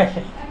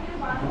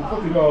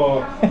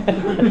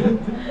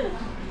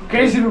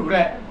 Cái gì rụt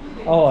lẹ?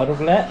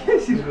 Rục lẽ. Cái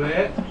gì rụt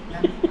lẹ?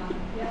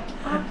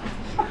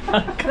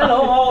 Nó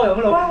lỗ ôi, nó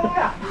lỗ.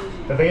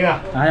 Từ từ nha.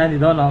 Ai đi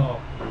đó nào?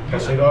 Cái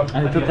gì đó?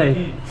 Ai thức thầy?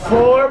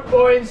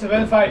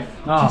 4.75.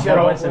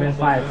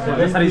 4.75.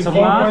 Dasari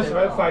semua.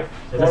 4.75.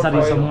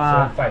 Dasari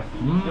semua.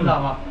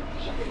 làm à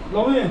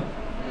lâu đi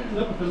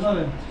rất là cứng rồi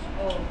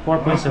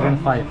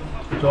 4.75.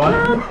 John.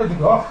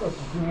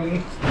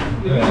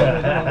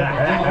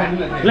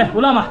 Leh,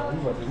 ulam ah.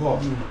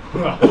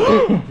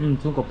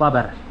 Cukup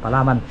pabar,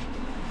 palaman.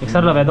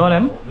 Iksar lah bedo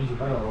lem.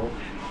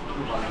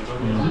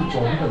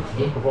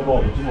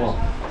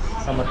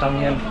 Sama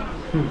tangian.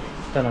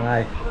 Tenang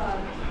ai.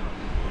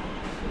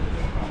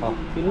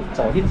 Cái lúc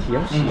cháu hít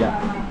thiếm xì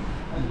à.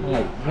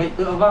 Ngày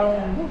tựa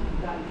văng.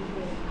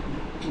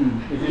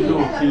 cái đồ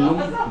thì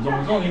dùng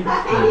xong in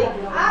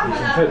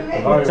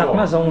Chắc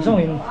mà rong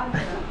in.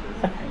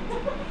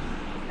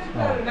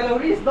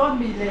 Calories don't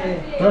be lệ.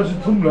 Đó là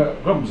thùng lệ,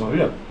 gầm giỏi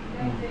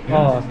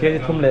à? Cái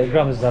thum lệ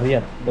gram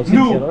zarian. Đầu xin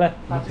chiều đó đây.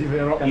 Đó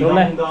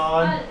đây.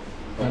 Đó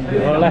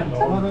đây.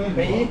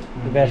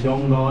 Về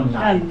xuống đòn.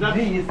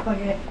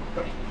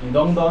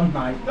 đón đón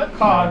này Tất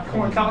cả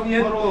không phải sao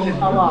nhiên.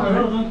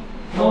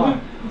 nó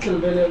trở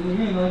về lại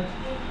như này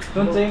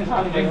đón chênh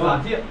sang cái quả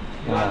chuyện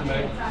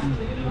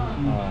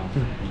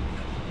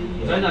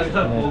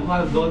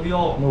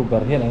nu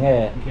ber hian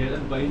ange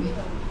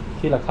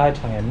khi là khai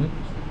Chhang em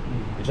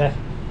đây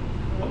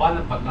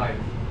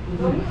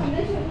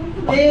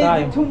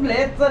Cái thum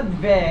lệ chân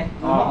về.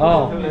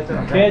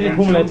 cái gì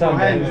thum lệ chân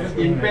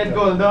in pen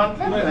golden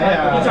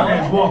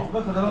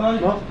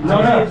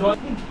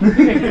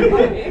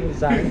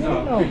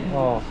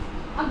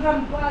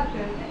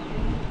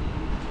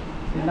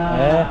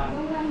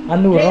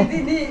ăn nuôi không?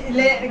 Cái gì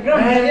lệ gram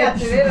lệ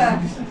thế là.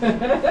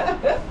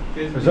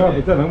 Sao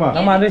bị tận mà?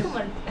 Nắng màn đi.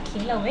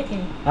 Khiến lâu mấy thì.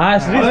 À,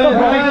 xử lý tốt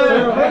rồi.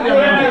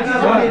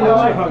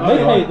 Mấy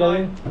thầy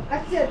rồi. Cái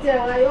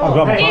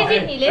gì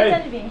thì lấy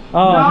chân về.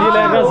 Ni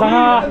lệ cái sang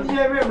à.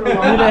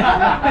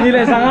 Ni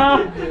lệ sang à.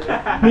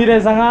 Ni lệ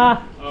sang à.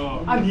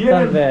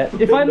 Chân về.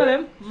 Ifai nó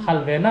em.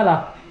 Khal về nó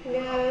là.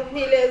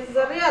 Ni lệ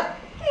zariat.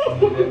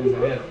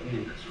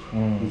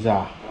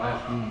 Dạ.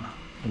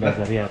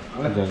 Zariat.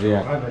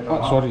 Dạ.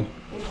 Sorry.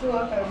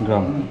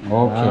 Gram.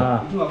 Okay.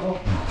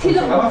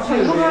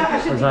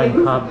 Sai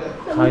khab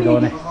khai đó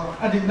này.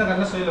 Anh đi nó gần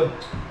nó xoay luôn.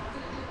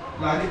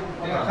 Lại đi,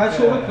 khai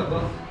show mất được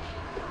rồi.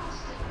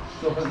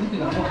 Rồi cái gì thì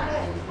làm không?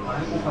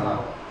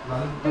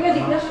 Cái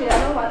gì nó xỉa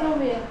nó vào trong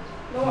miệng,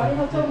 nó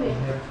vào trong miệng.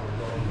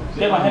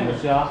 Cái mà hết được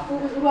chưa?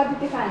 Qua đi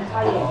cái phản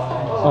khai.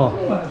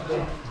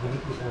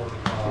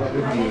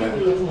 Cái gì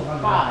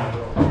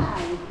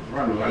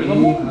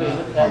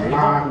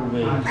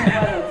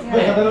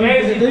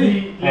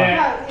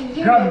là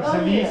gram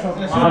xử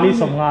lý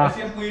sống nga.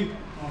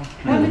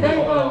 Mình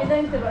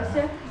đây từ đó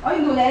xem. Ôi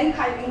người lên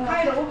khai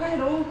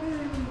đâu.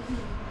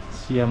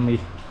 Xiêm đi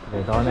để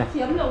đó này.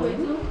 Xiêm đâu vậy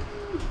chứ?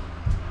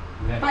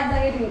 Bạn ra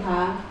cái đỉnh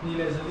thả. Ni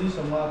lệ xử lý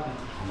xong qua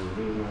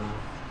thì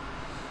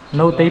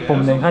Nấu tây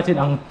bùm nên khai trên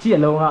ăn chia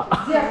luôn ạ.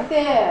 Giặc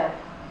tè.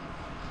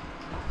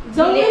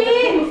 Giống như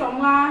thum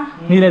sống à.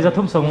 Ni lệ ra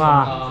thum sống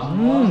à.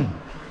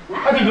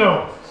 Anh đi đâu?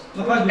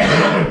 nó khai gì?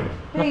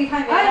 Thì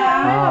khai cái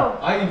đâu?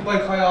 Ai bay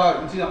khai à,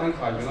 chỉ là khai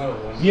khai cái nào rồi.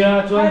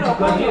 Giờ chuẩn chỉ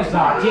có chuyện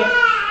giả chết.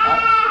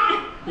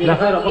 Là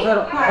khai rồi,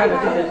 khai rồi.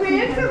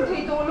 Khuyến sự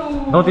thủy tổ lù.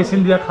 Nấu tây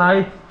xin đi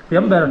khai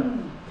tiêm bèr.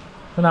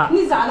 Thế nào?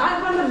 Ni giả lại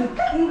con là mình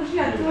cắt nó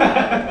chuyện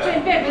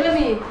chuyện bẹp cái là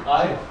gì?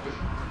 Ai?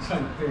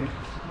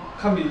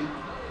 Không bị.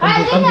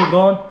 Em bị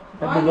gòn.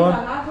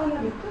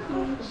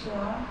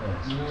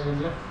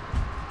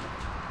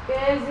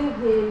 Cái gì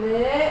thì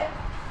lệ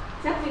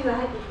chắc mình là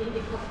hay cái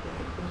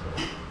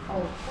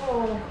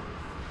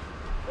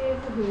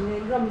gì này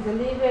gầm sẽ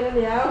đi về đây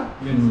nào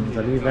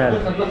Sẽ đi về.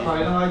 Cái đất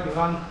phải nó ai tiếng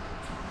Anh.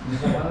 Mình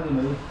sẽ bán gì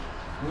mấy?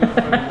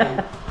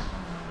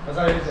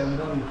 Cái gì sẽ mình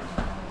đâu?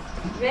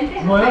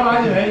 Ngồi đâu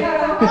ai vậy?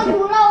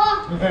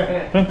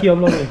 Frankie ông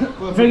luôn rồi.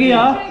 Frankie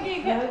hả?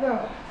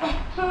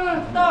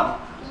 Stop.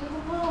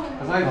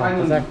 Cái gì phải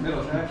mình biết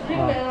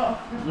rồi.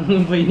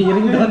 Vì đi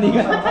ring đơn đi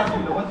cả.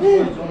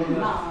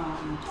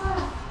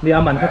 Đi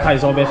ăn mặn cái khai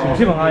rồi về xuống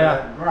xí bằng ai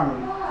à?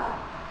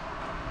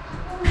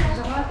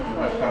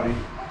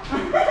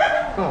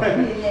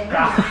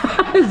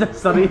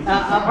 Sorry.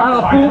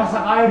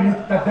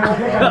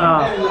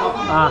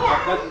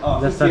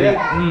 Sorry.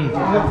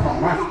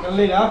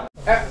 Lên đó.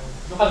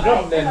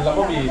 Gram đèn là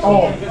có bị.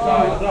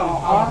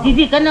 Đi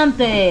đi cái năm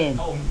tiền.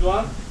 Đúng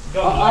không? Thì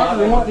từ anh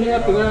lâu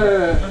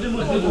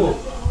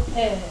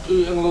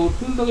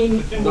thứ đó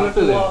cái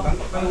từ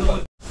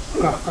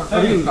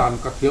các liên đàn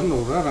các thiếm nổ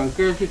ra rằng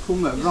cái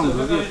thum lại gram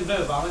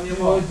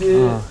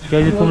zariat.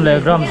 Cái gì thum lệ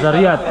gram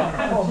zariat.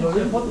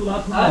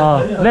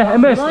 Nè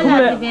em biết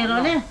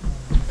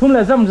thum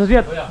lệ gram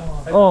zariat.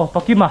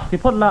 Pakim à, thì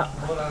phốt lạ.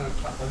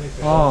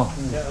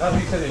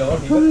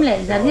 Thum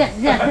lệ giá điện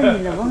cái gì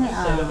là có nghe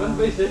à?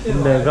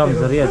 Thum lệ gram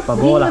zariat pa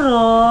bola.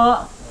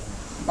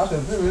 Bác sĩ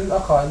viên đã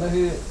khỏi nó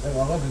thì anh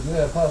nói được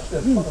cái là sẽ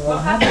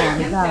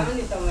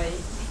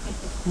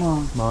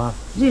Mà.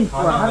 Gì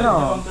quá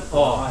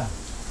rồi.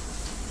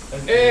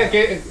 Ê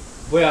cái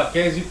bây giờ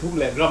cái gì thum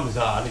lệ gram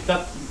giả thì chắc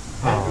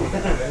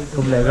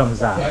Thum lệ gram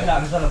giả. Cái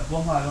làm sao là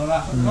buông hoài luôn á.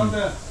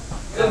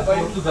 Cái bay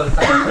từ từ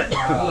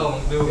lòng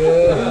đều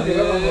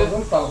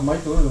cũng tạo mấy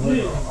tuổi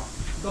rồi.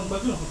 không bao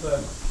nhiêu tuổi.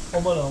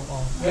 Không bao lâu.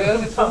 Cái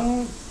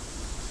thum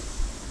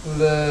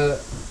là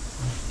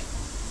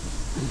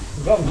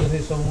gram thì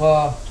xong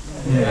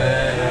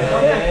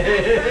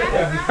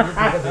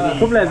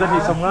Thum lệ ra thì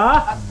sống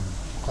á.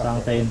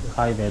 Đang tên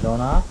khai về đó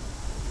nó.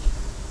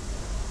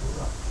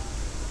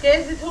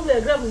 Cái gì thum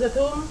lệ gram giờ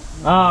thum.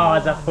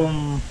 Dạ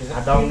thum.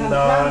 Đông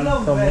đòn.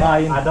 Thum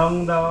ngay.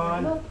 Đông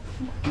đòn.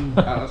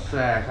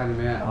 xe khăn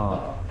mẹ.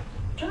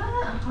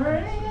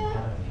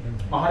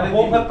 Mà hai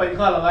bom hết bánh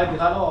khai là ngay thì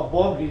khai nó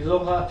bom thì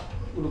rong khai.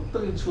 Lúc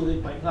tức in chui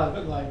bánh khai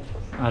các ngày.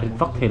 Rít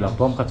vắt thì là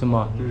bom cả chum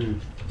mà.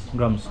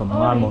 Gram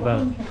sống ngan một cái.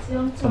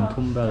 Sống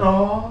thum về.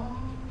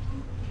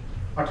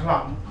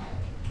 Hnatlang.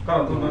 Các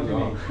bạn thum nói gì?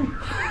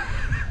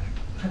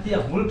 ที่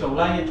มุลโจไ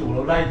ล่จูเร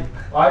าไล่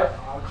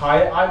khai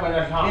ai mà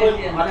là sao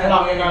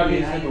Hnatlang cái này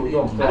đi đủ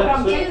dùng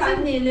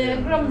Ini le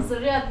gram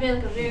zariat vel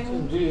kering.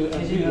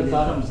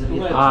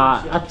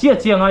 chia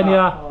chia ngay nè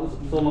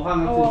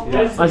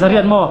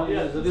zariat mo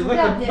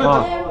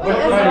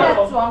Zariat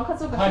chuang kha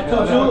chu ka.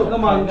 chú nó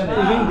mà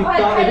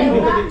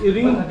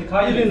iring dikta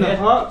iring na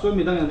ha cho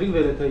mình đang iring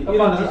về thầy iring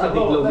na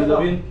adik lâu đi lâu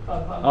in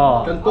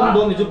cần tung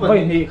đôn thì chụp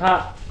vậy thì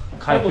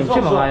khai kiểu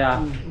chứ mà ai à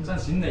chân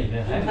xin này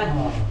này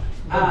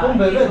cần tung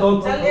về cái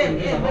đôn Chân lên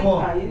lên bên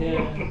phải.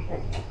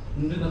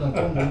 nên là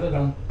tung về cái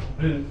đôn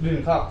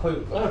liền khác thôi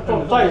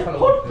trong tay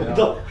hốt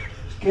được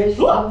cái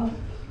gì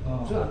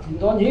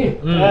đó nhỉ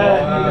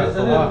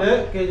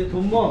cái gì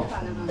thùng mò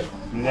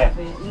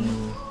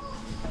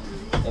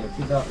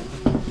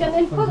Cho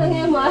nên có thể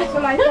nghe mà cho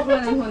lại cho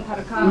mình hoàn thar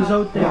kha.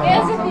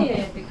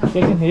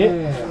 Cái gì thì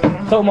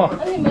sâu mà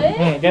anh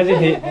mấy. cái gì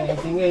thì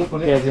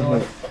Vấn đề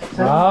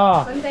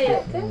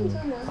tên cho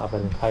nó.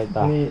 bên khai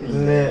ta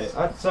nè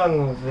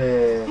atan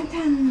về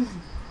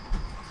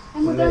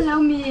Em muốn đâu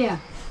mì à?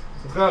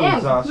 gram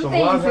giả sống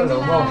qua cái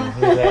đầu bông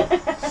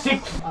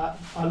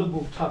alu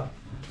buk chang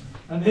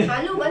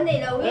Alu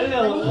vannei đâu ý.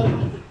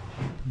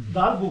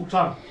 dal buk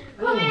chang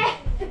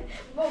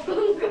Bộ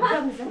cưng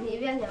gram gì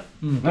vậy nhỉ?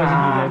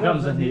 gram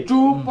dân thì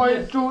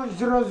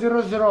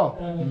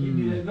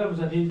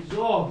 2.2000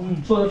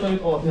 so da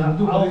to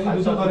du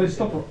ka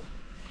stop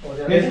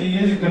Kesi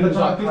kada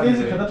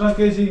tra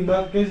kesi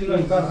ngai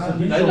kar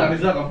dai la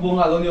rizak apung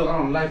alo ni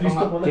orang live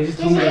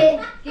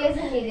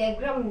Kesi ni le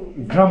gram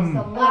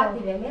somewhat thì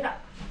về mấy đó.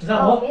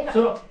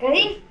 Cái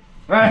gì?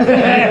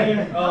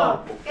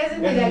 Kesi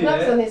ni le gram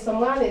so ni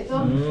somewhat này thôi.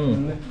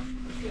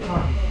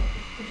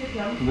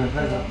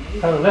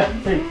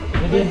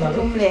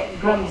 Tum le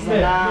gram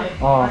zala.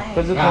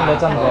 cái gì không lấy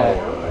chân về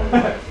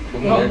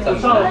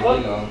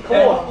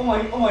ông mày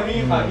đi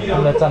phải đi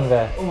không lấy chân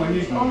về ông mày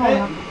đi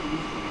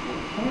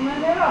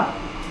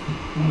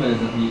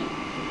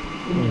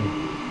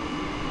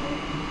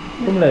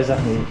không lấy chân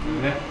thì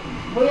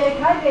Bây giờ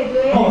khai về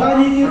rồi. ta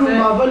đi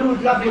rumah baru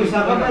lap pulsa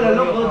apa lah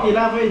lo kau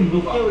tidak main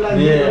bukau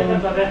lagi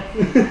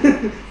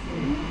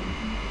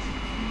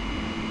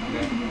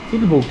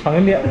cái buộc thằng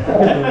ấy miệng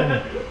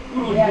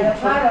Dạ là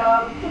phá rồi.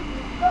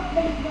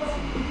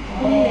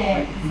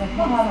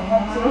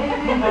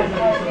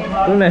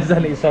 lúc này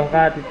dân đi xong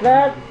ca thì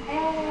lát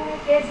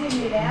Kesi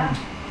ni le.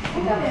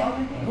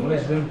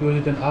 President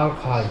President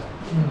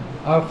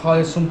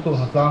khai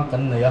sumtuakna Hnatlang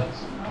kan này à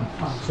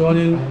cho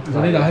nên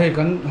là hay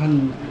kan han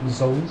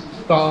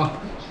Zohlupuii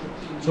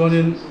cho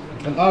nên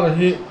kan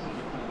hi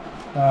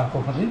ko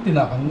kan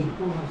intina kan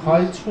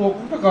khai chuak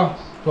taka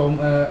tom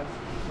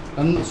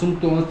kan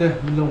sumtuakna te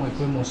milo ngai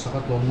ko mo saka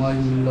to ngai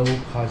milo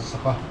khai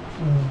saka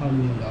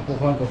ani ko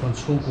kan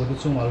chung ko te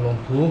chung along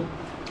thu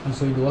an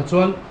soi do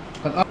chuan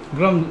kan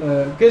gram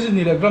kesi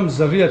ni le gram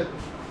zariat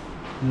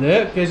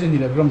le kesi ni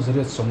le gram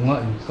zariat songa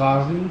in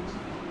karing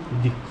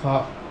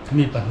dikha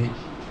mi pahnih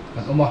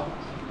kan oma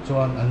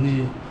chuan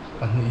ani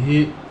pahnih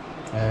hi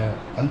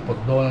kan pot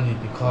don ani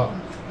dikha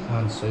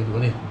han soi do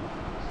ni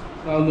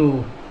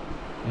anu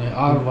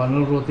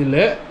Vanlalruati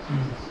le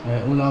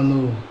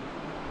unanu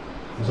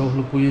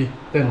Zohlupuii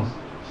ten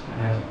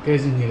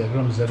kesi ni le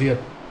gram zariat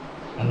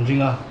an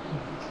ringa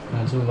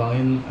chu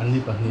wangin ani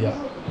pahnih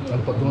kan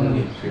pot don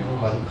ani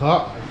kha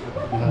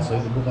han soi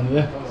do kan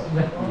ni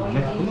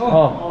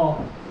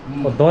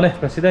Contoh nih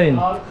presiden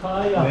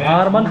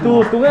Arman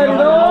tuh tunggu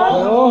dulu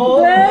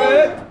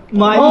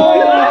Mai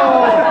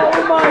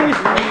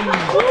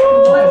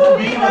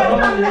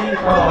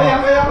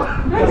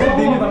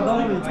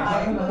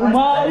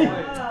Mai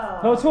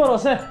Đâu chua rồi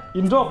xe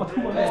in drop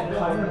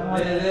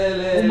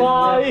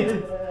Mai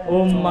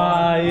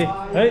Mai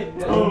hey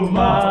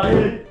Mai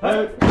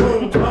hey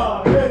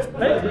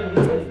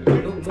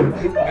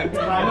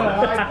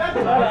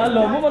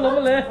lộn mà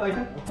lên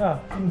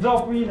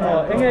Zohlupuii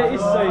anh nghe ít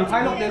say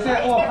khai lộc để xe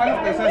khai lộc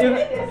để xe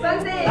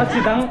chỉ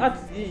đắng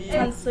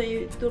Anh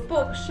say tu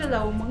bốc sẽ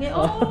lâu mà nghe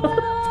ô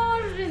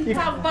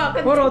Zirtawp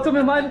cô rồi chúng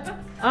mình mai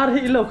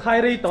hi lâu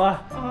khai đây to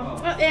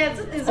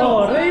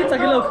đấy ta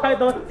cái lâu khai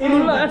to in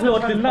là ăn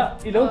lột đến là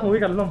in lâu không biết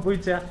cần làm vui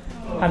chưa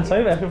hẳn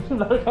sấy về không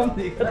là không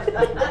gì cả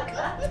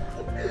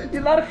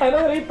in là khai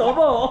lâu đây to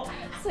bao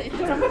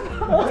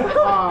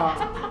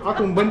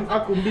aku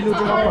binu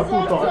cuma aku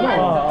tỏ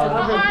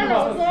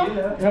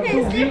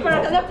Cái gì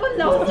mà nó phun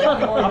lâu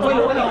apa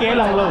lu kan ke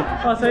lang lo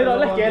sấy đó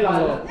là ke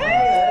lang lo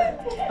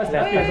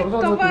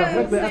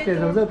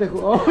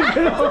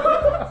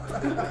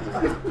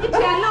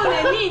Channel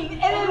này nhìn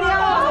em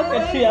cái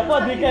gì apa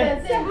đi cái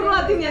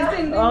Zirtawp nhìn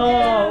trên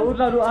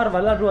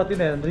Vanlalruati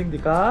này ring đi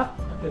cả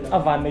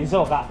vannei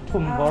zawk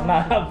Ṭhumvawr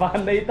na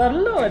vannei tan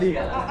lo đi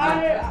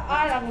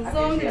Ang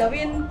zong thì là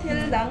viên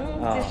thiên đắng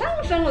chỉ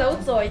sang lâu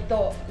rồi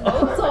tổ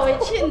lâu rồi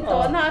chín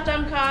tổ na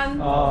trang khan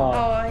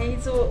ấy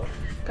chú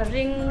cái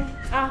ring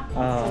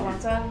số hoàn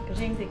trang cái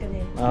ring thì cái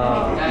này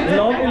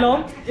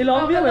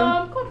ilom biết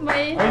không cốt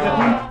mày